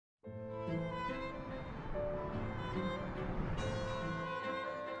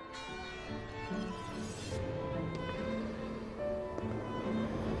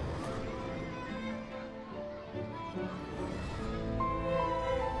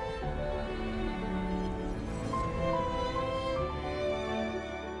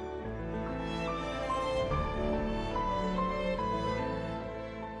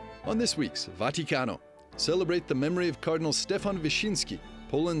On this week's Vaticano, celebrate the memory of Cardinal Stefan Wyszynski,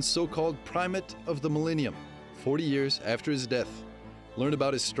 Poland's so-called primate of the millennium, 40 years after his death. Learn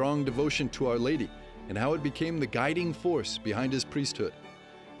about his strong devotion to Our Lady and how it became the guiding force behind his priesthood.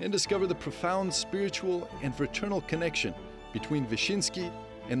 And discover the profound spiritual and fraternal connection between Wyszynski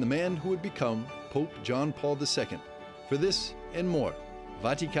and the man who would become Pope John Paul II. For this and more,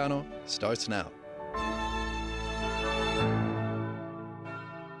 Vaticano starts now.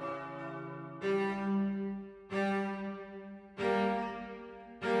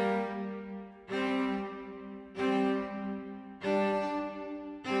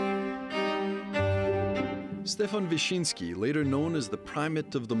 Stefan Wyszynski, later known as the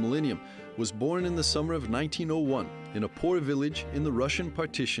Primate of the Millennium, was born in the summer of 1901 in a poor village in the Russian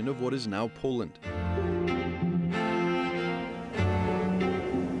partition of what is now Poland.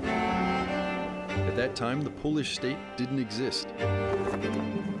 At that time, the Polish state didn't exist.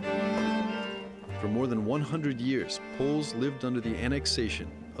 For more than 100 years, Poles lived under the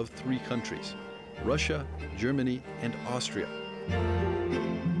annexation of three countries: Russia, Germany, and Austria.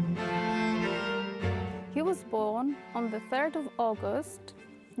 He was born on the 3rd of August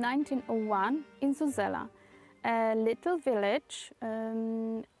 1901 in Zuzela, a little village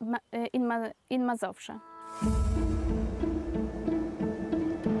in Mazowsze.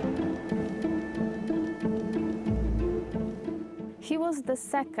 He was the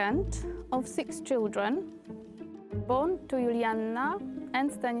second of 6 children, born to Julianna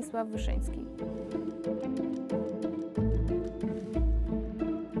and Stanisław Wyszynski.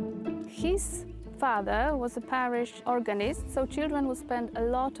 His father was a parish organist, so children would spend a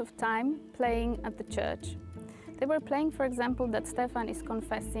lot of time playing at the church. They were playing, for example, that Stefan is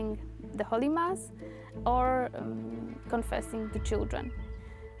confessing the Holy Mass or confessing the children.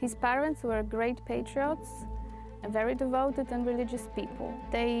 His parents were great patriots, very devoted and religious people.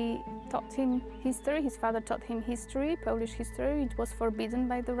 They taught him history. His father taught him history, Polish history. It was forbidden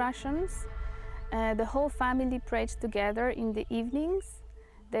by the Russians. The whole family prayed together in the evenings.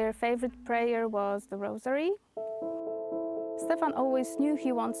 Their favorite prayer was the Rosary. Stefan always knew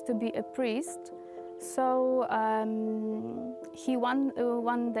he wants to be a priest, so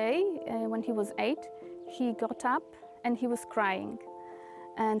one day, when he was 8, he got up and he was crying.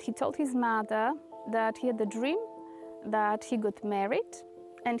 And he told his mother that he had a dream that he got married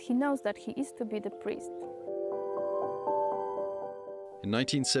and he knows that he is to be the priest. In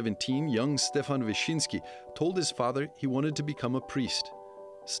 1917, young Stefan Wyszynski told his father he wanted to become a priest.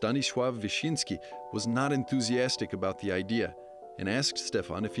 Stanisław Wyszynski was not enthusiastic about the idea and asked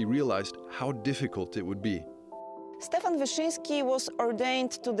Stefan if he realized how difficult it would be. Stefan Wyszynski was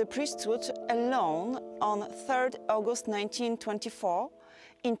ordained to the priesthood alone on 3rd August 1924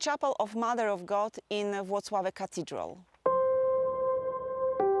 in Chapel of Mother of God in Wrocław Cathedral.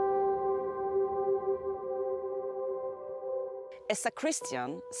 A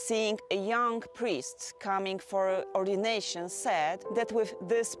sacristan, seeing a young priest coming for ordination, said that with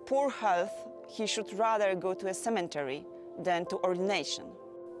this poor health he should rather go to a cemetery than to ordination.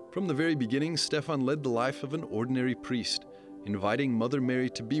 From the very beginning, Stefan led the life of an ordinary priest, inviting Mother Mary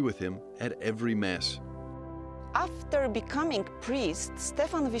to be with him at every Mass. After becoming priest,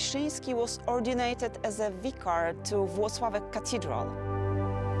 Stefan Wyszynski was ordinated as a vicar to Wrocław Cathedral.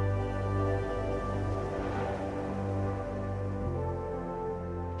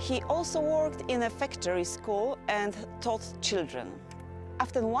 He also worked in a factory school and taught children.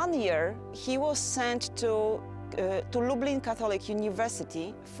 After 1 year, he was sent to Lublin Catholic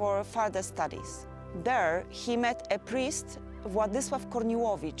University for further studies. There, he met a priest, Władysław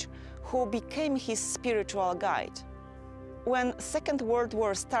Korniłowicz, who became his spiritual guide. When Second World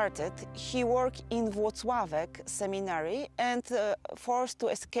War started, he worked in Włocławek seminary and forced to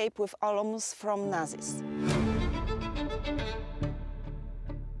escape with alms from Nazis.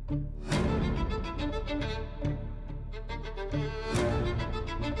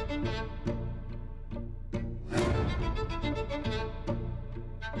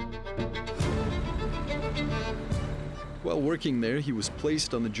 While working there, he was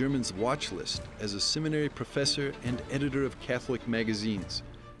placed on the Germans' watch list as a seminary professor and editor of Catholic magazines.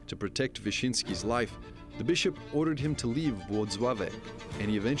 To protect Wyszynski's life, the bishop ordered him to leave Włocławek, and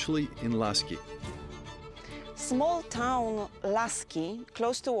he eventually in Laski. Small town Laski,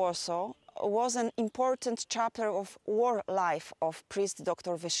 close to Warsaw, was an important chapter of war life of priest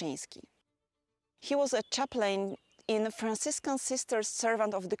Dr. Wyszynski. He was a chaplain in Franciscan Sisters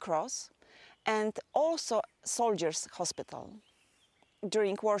Servant of the Cross and also Soldiers' Hospital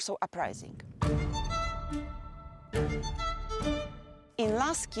during Warsaw Uprising. In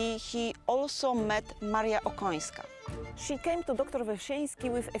Laski he also met Maria Okońska. She came to Dr.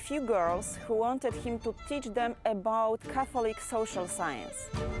 Wyszynski with a few girls who wanted him to teach them about Catholic social science.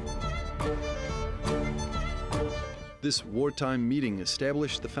 This wartime meeting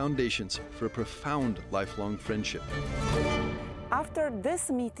established the foundations for a profound lifelong friendship. After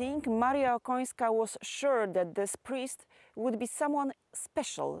this meeting, Maria Okońska was sure that this priest would be someone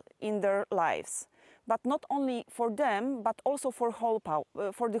special in their lives, but not only for them, but also for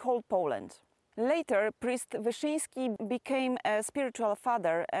the whole Poland. Later, priest Wyszynski became a spiritual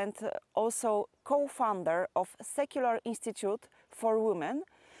father and also co-founder of Secular Institute for Women,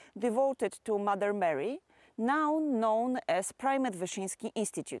 devoted to Mother Mary, now known as Primate Wyszynski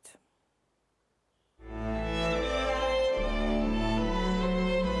Institute.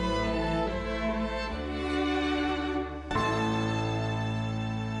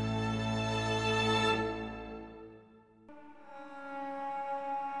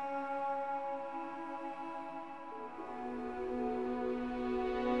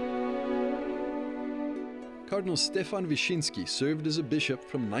 Cardinal Stefan Wyszynski served as a bishop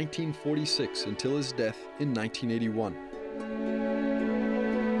from 1946 until his death in 1981.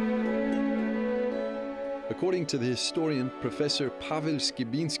 According to the historian Professor Paweł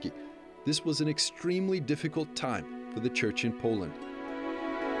Skibinski, this was an extremely difficult time for the Church in Poland.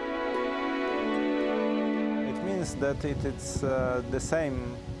 It means that it's the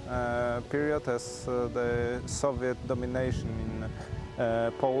same period as the Soviet domination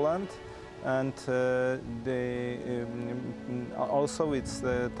in Poland. And also it's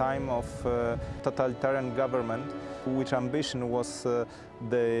the time of totalitarian government, which ambition was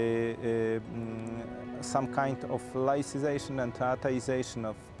some kind of laicization and atheization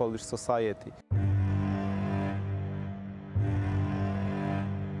of Polish society.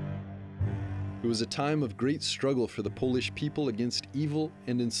 It was a time of great struggle for the Polish people against evil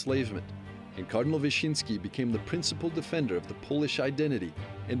and enslavement, and Cardinal Wyszynski became the principal defender of the Polish identity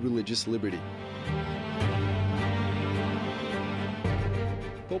and religious liberty.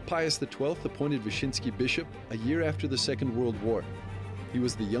 Pope Pius XII appointed Wyszynski bishop a year after the Second World War. He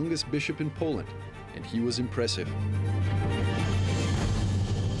was the youngest bishop in Poland, and he was impressive.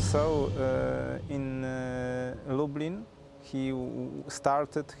 So in Lublin, he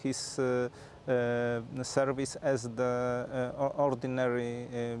started his service as the ordinary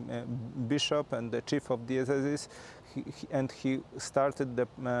bishop and the chief of diocese, and he started the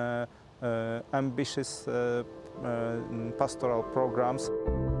ambitious pastoral programs.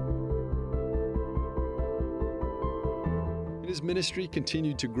 His ministry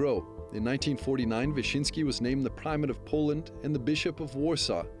continued to grow. In 1949, Wyszynski was named the Primate of Poland and the Bishop of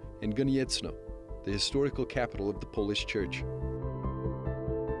Warsaw and Gniezno, the historical capital of the Polish Church.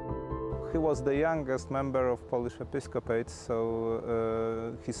 He was the youngest member of Polish episcopate,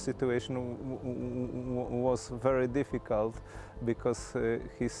 so his situation was very difficult because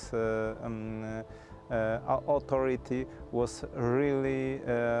his authority was really,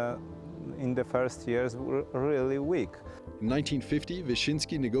 in the first years, really weak. In 1950,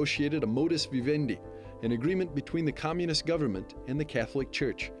 Wyszynski negotiated a modus vivendi, an agreement between the communist government and the Catholic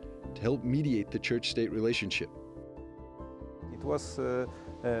Church, to help mediate the church-state relationship. It was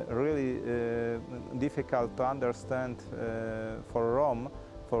really difficult to understand for Rome,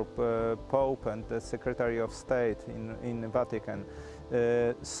 for Pope and the Secretary of State in Vatican.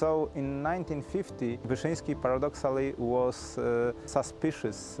 So in 1950, Wyszynski paradoxally was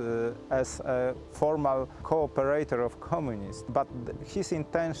suspicious as a formal cooperator of communists, but his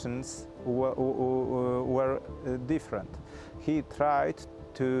intentions were different. He tried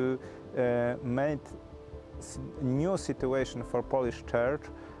to make new situation for Polish Church,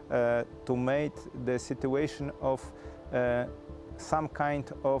 to make the situation of some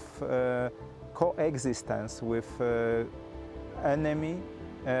kind of coexistence with enemy,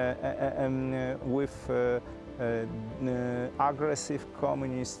 with aggressive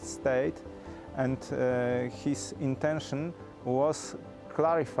communist state, and his intention was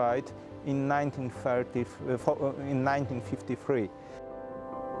clarified in 1953.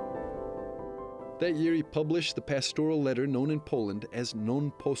 That year he published the pastoral letter known in Poland as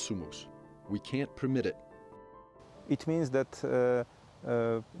Non possumus, we can't permit it. It means that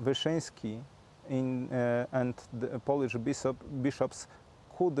Wyszynski and the Polish bishops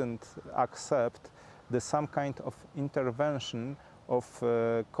couldn't accept some kind of intervention of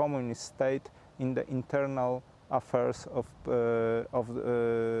communist state in the internal affairs of the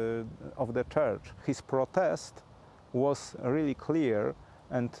church. His protest was really clear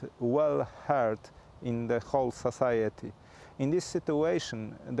and well heard in the whole society. In this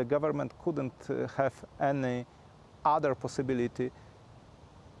situation, the government couldn't have any other possibility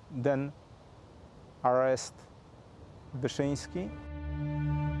than arrest Wyszynski.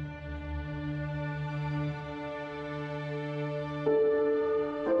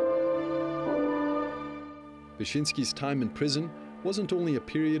 Wyszynski's time in prison wasn't only a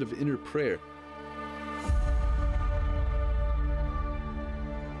period of inner prayer.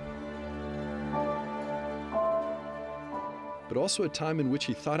 But also a time in which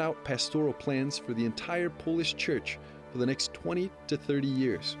he thought out pastoral plans for the entire Polish church for the next 20 to 30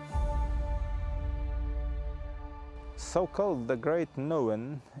 years. So-called the Great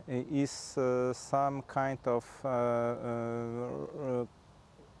Known is some kind of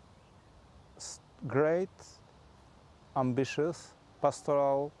great, ambitious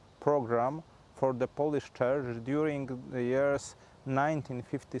pastoral program for the Polish Church during the years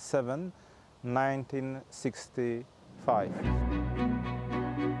 1957-1965.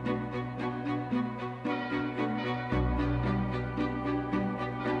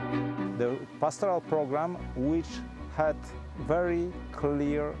 The pastoral program, which had very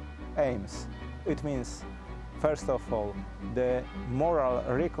clear aims. It means, first of all, the moral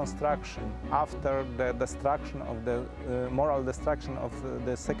reconstruction after the destruction of the moral destruction of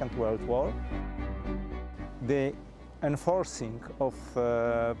the Second World War, the enforcing of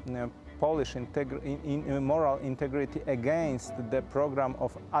Polish moral integrity against the program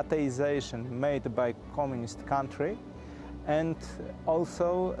of atheization made by communist country, and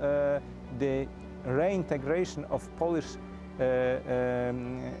also the reintegration of Polish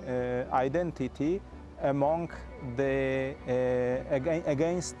identity among the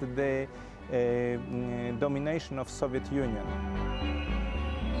against the domination of Soviet Union.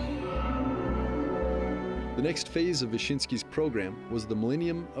 The next phase of Wyszynski's program was the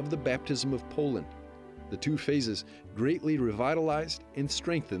millennium of the baptism of Poland. The two phases greatly revitalized and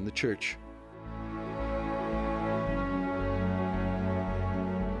strengthened the church.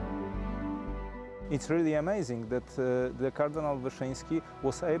 It's really amazing that the Cardinal Wyszynski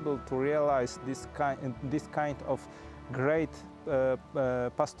was able to realize this kind of great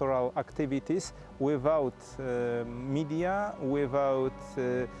pastoral activities without media, without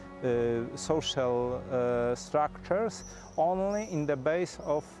social structures, only in the base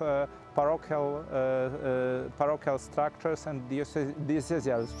of parochial structures and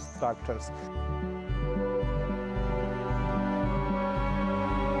diocesan structures.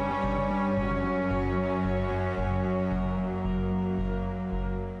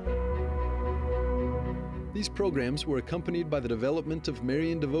 These programs were accompanied by the development of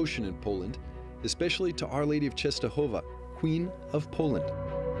Marian devotion in Poland, especially to Our Lady of Częstochowa, Queen of Poland.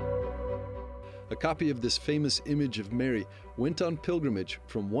 A copy of this famous image of Mary went on pilgrimage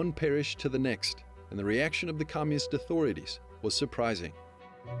from one parish to the next, and the reaction of the communist authorities was surprising.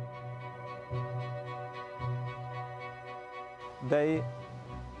 They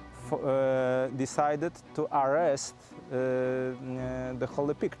decided to arrest the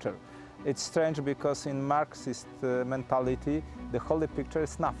Holy Picture. It's strange because in Marxist mentality, the Holy Picture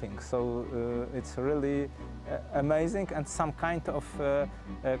is nothing. So it's really amazing and some kind of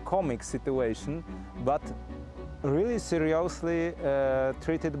comic situation, but really seriously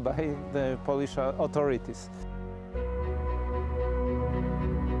treated by the Polish authorities.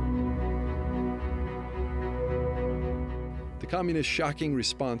 The communist shocking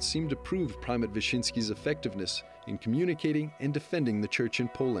response seemed to prove Primate Wyszynski's effectiveness in communicating and defending the church in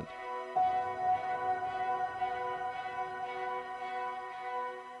Poland.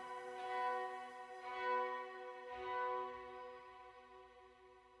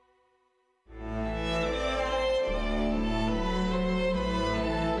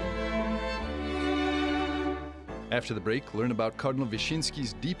 After the break, learn about Cardinal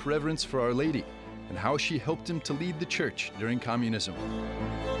Wyszynski's deep reverence for Our Lady and how she helped him to lead the church during communism.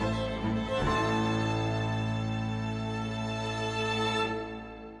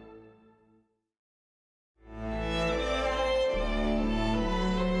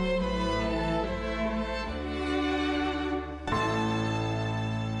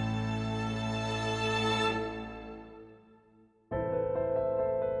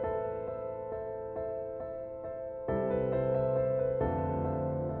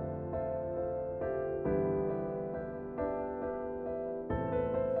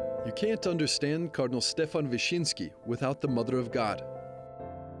 You can't understand Cardinal Stefan Wyszynski without the Mother of God.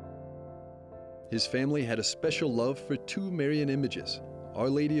 His family had a special love for two Marian images, Our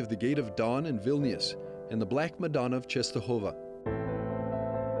Lady of the Gate of Dawn in Vilnius and the Black Madonna of Częstochowa.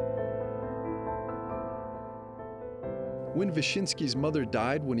 When Wyszynski's mother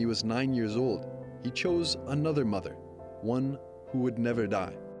died when he was 9 years old, he chose another mother, one who would never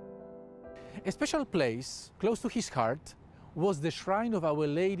die. A special place close to his heart was the shrine of Our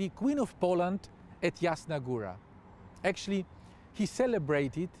Lady, Queen of Poland at Jasna Góra. Actually, he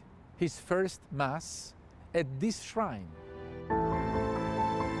celebrated his first Mass at this shrine.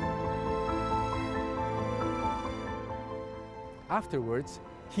 Afterwards,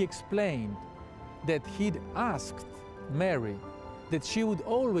 he explained that he'd asked Mary that she would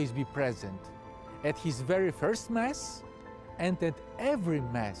always be present at his very first Mass and at every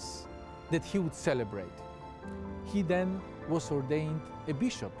Mass that he would celebrate. He then was ordained a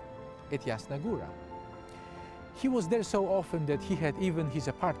bishop at Jasna Góra. He was there so often that he had even his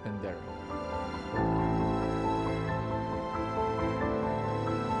apartment there.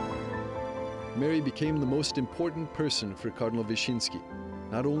 Mary became the most important person for Cardinal Wyszynski,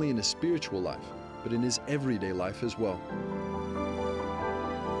 not only in his spiritual life, but in his everyday life as well.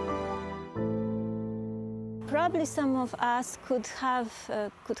 Probably some of us could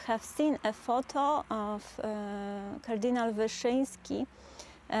have seen a photo of Kardinal Wyszynski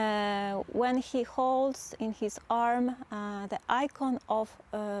when he holds in his arm the icon of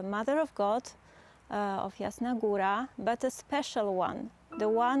Mother of God of Jasna Góra, but a special one, the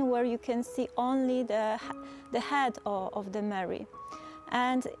one where you can see only the head of the Mary.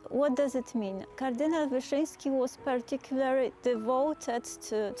 And what does it mean? Cardinal Wyszynski was particularly devoted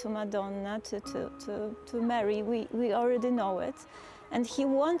to Madonna, to Mary. We already know it. And he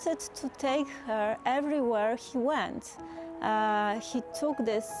wanted to take her everywhere he went. He took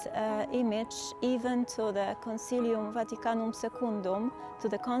this image even to the Concilium Vaticanum Secundum, to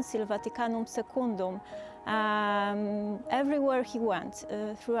the Concil Vaticanum Secundum, everywhere he went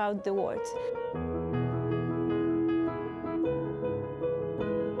throughout the world.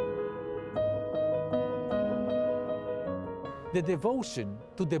 The devotion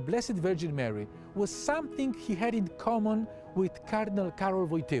to the Blessed Virgin Mary was something he had in common with Cardinal Karol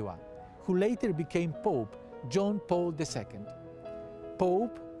Wojtyła, who later became Pope John Paul II.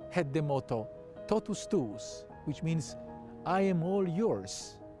 Pope had the motto Totus Tuus, which means I am all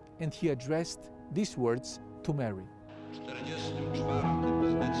yours, and he addressed these words to Mary.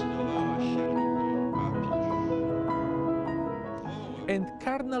 And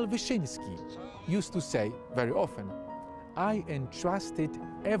Cardinal Wyszynski used to say very often, I entrusted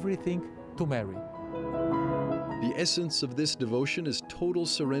everything to Mary. The essence of this devotion is total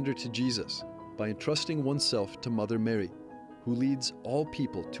surrender to Jesus by entrusting oneself to Mother Mary, who leads all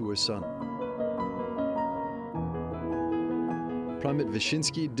people to her Son. Primate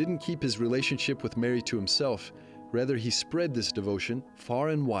Wyszynski didn't keep his relationship with Mary to himself, rather he spread this devotion far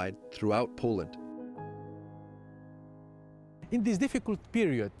and wide throughout Poland. In this difficult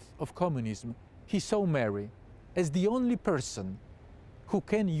period of communism, he saw Mary as the only person who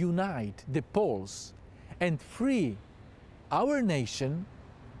can unite the Poles and free our nation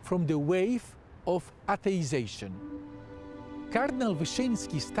from the wave of atheization. Cardinal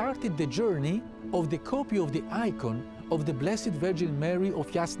Wyszynski started the journey of the copy of the icon of the Blessed Virgin Mary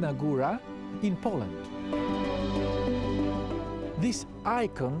of Jasna Góra in Poland. This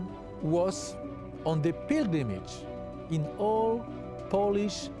icon was on the pilgrimage in all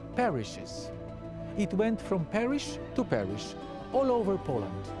Polish parishes. It went from parish to parish all over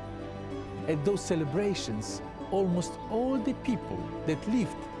Poland. At those celebrations, almost all the people that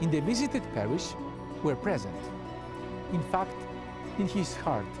lived in the visited parish were present. In fact, in his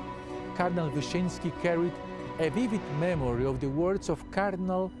heart, Cardinal Wyszynski carried a vivid memory of the words of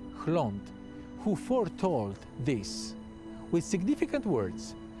Cardinal Chlond, who foretold this with significant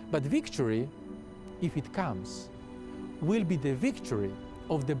words, but victory, if it comes, will be the victory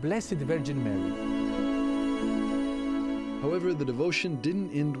of the Blessed Virgin Mary. However, the devotion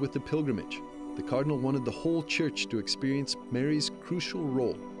didn't end with the pilgrimage. The Cardinal wanted the whole Church to experience Mary's crucial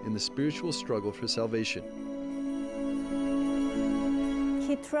role in the spiritual struggle for salvation.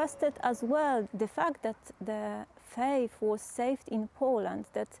 He trusted as well the fact that the faith was saved in Poland,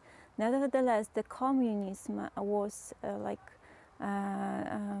 that nevertheless the communism was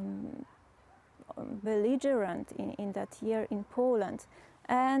belligerent in that year in Poland.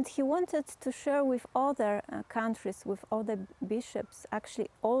 And he wanted to share with other countries, with other bishops, actually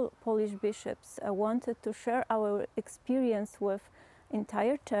all Polish bishops wanted to share our experience with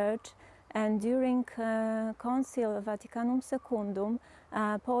entire Church. And during Concil Vaticanum Secundum,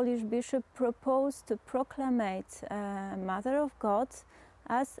 Polish bishop proposed to proclamate Mother of God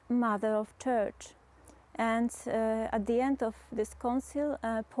as Mother of Church. And at the end of this concil,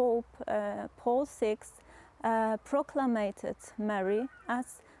 Pope Paul VI proclaimed Mary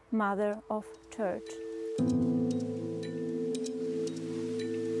as Mother of Church.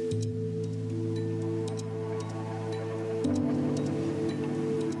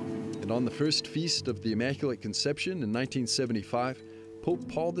 And on the first feast of the Immaculate Conception in 1975, Pope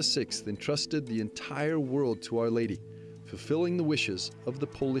Paul VI entrusted the entire world to Our Lady, fulfilling the wishes of the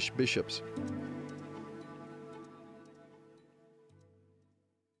Polish bishops.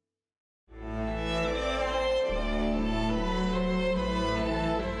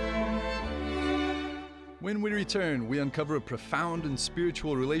 When we return, we uncover a profound and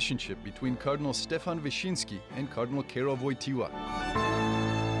spiritual relationship between Cardinal Stefan Wyszynski and Cardinal Karol Wojtyła.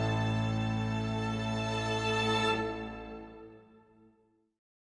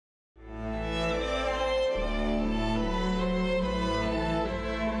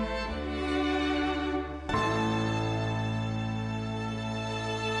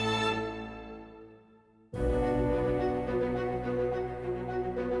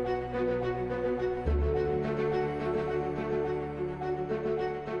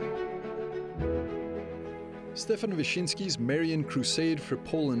 Stefan Wyszynski's Marian crusade for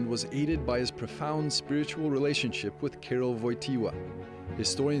Poland was aided by his profound spiritual relationship with Karol Wojtyła.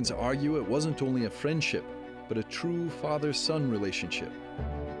 Historians argue it wasn't only a friendship, but a true father-son relationship.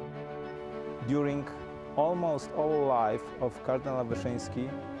 During almost all life of Cardinal Wyszynski,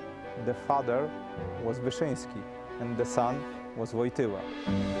 the father was Wyszynski and the son was Wojtyła.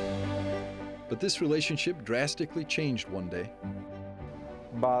 But this relationship drastically changed one day.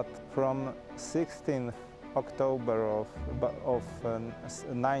 But from 16th October of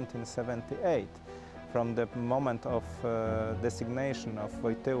 1978, from the moment of designation of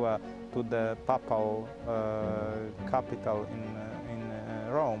Wojtyła to the papal capital in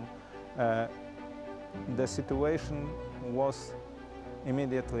Rome, the situation was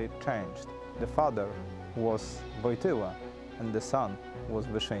immediately changed. The father was Wojtyła and the son was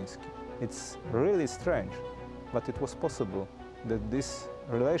Wyszynski. It's really strange, but it was possible that this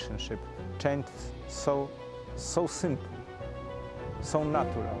relationship changed so simple, so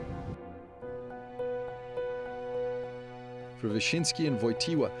natural. For Wyszynski and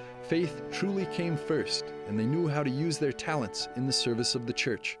Wojtyła, faith truly came first, and they knew how to use their talents in the service of the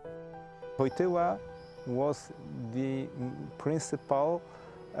Church. Wojtyła was the principal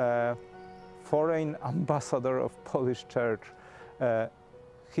foreign ambassador of Polish Church.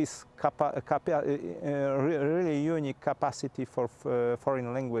 His really unique capacity for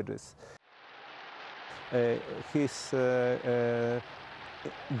foreign languages. His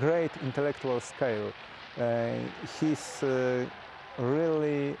great intellectual scale, his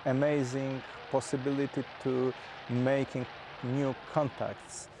really amazing possibility to making new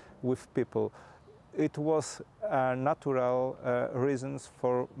contacts with people. It was natural reasons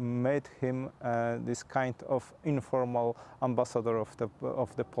for made him this kind of informal ambassador of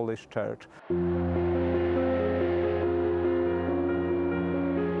the Polish Church.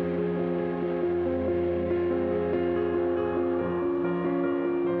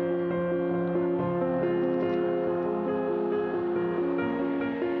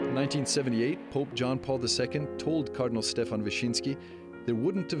 In 1978, Pope John Paul II told Cardinal Stefan Wyszynski, "There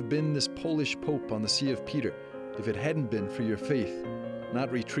wouldn't have been this Polish Pope on the See of Peter if it hadn't been for your faith,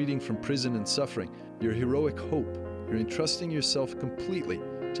 not retreating from prison and suffering, your heroic hope, your entrusting yourself completely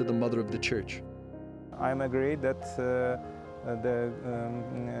to the Mother of the Church." I agree that the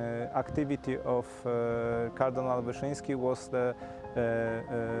activity of Cardinal Wyszynski was the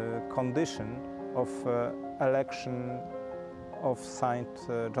condition of election of Saint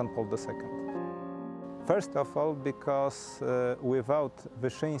John Paul II. First of all, because without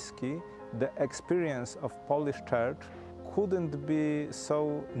Wyszynski, the experience of Polish Church couldn't be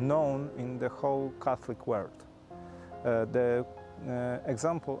so known in the whole Catholic world. The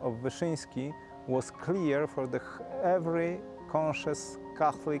example of Wyszynski was clear for every conscious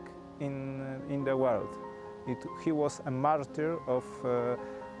Catholic in the world. He was a martyr of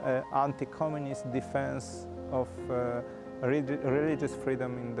anti-communist defense of religious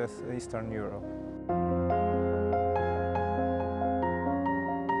freedom in Eastern Europe.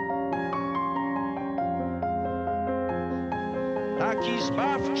 Taki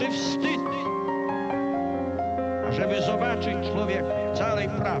zbawczy wstyd, ażeby zobaczyć człowieka w całej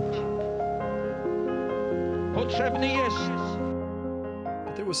prawdzie. Potrzebny jest.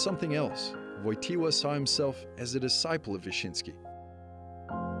 But there was something else. Wojtyła saw himself as a disciple of Wyszynski.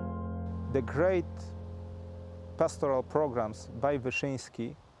 The great pastoral programs by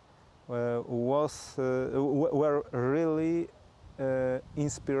Wyszynski were really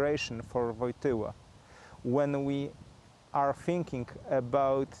inspiration for Wojtyła. When we are thinking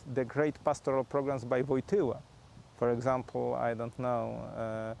about the great pastoral programs by Wojtyła, for example, I don't know,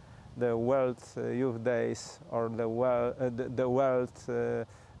 the World Youth Days or the World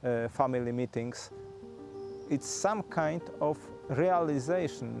Family Meetings, it's some kind of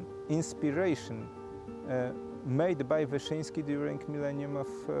realization, inspiration made by Wyszynski during millennium of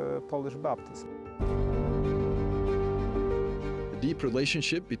Polish baptism. deep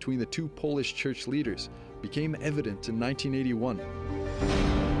relationship between the two Polish church leaders became evident in 1981.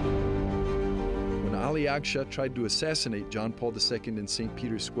 When Ali Agsha tried to assassinate John Paul II in St.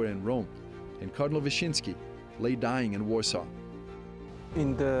 Peter's Square in Rome, and Cardinal Wyszynski lay dying in Warsaw.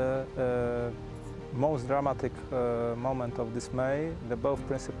 In the most dramatic moment of dismay, the both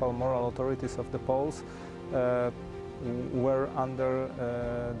principal moral authorities of the Poles were under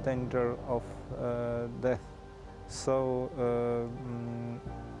danger of death. So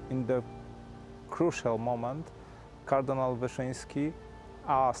in the crucial moment, Cardinal Wyszynski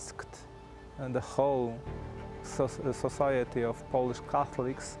asked the whole society of Polish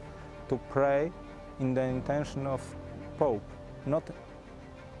Catholics to pray in the intention of Pope, not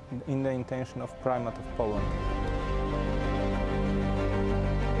in the intention of Primate of Poland.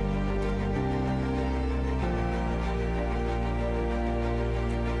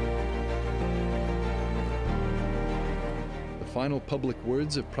 The final public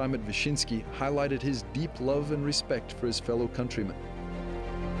words of Primate Wyszynski highlighted his deep love and respect for his fellow countrymen.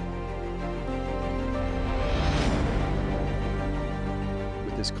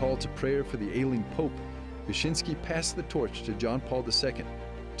 With his call to prayer for the ailing Pope, Wyszynski passed the torch to John Paul II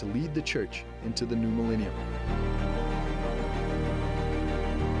to lead the Church into the new millennium.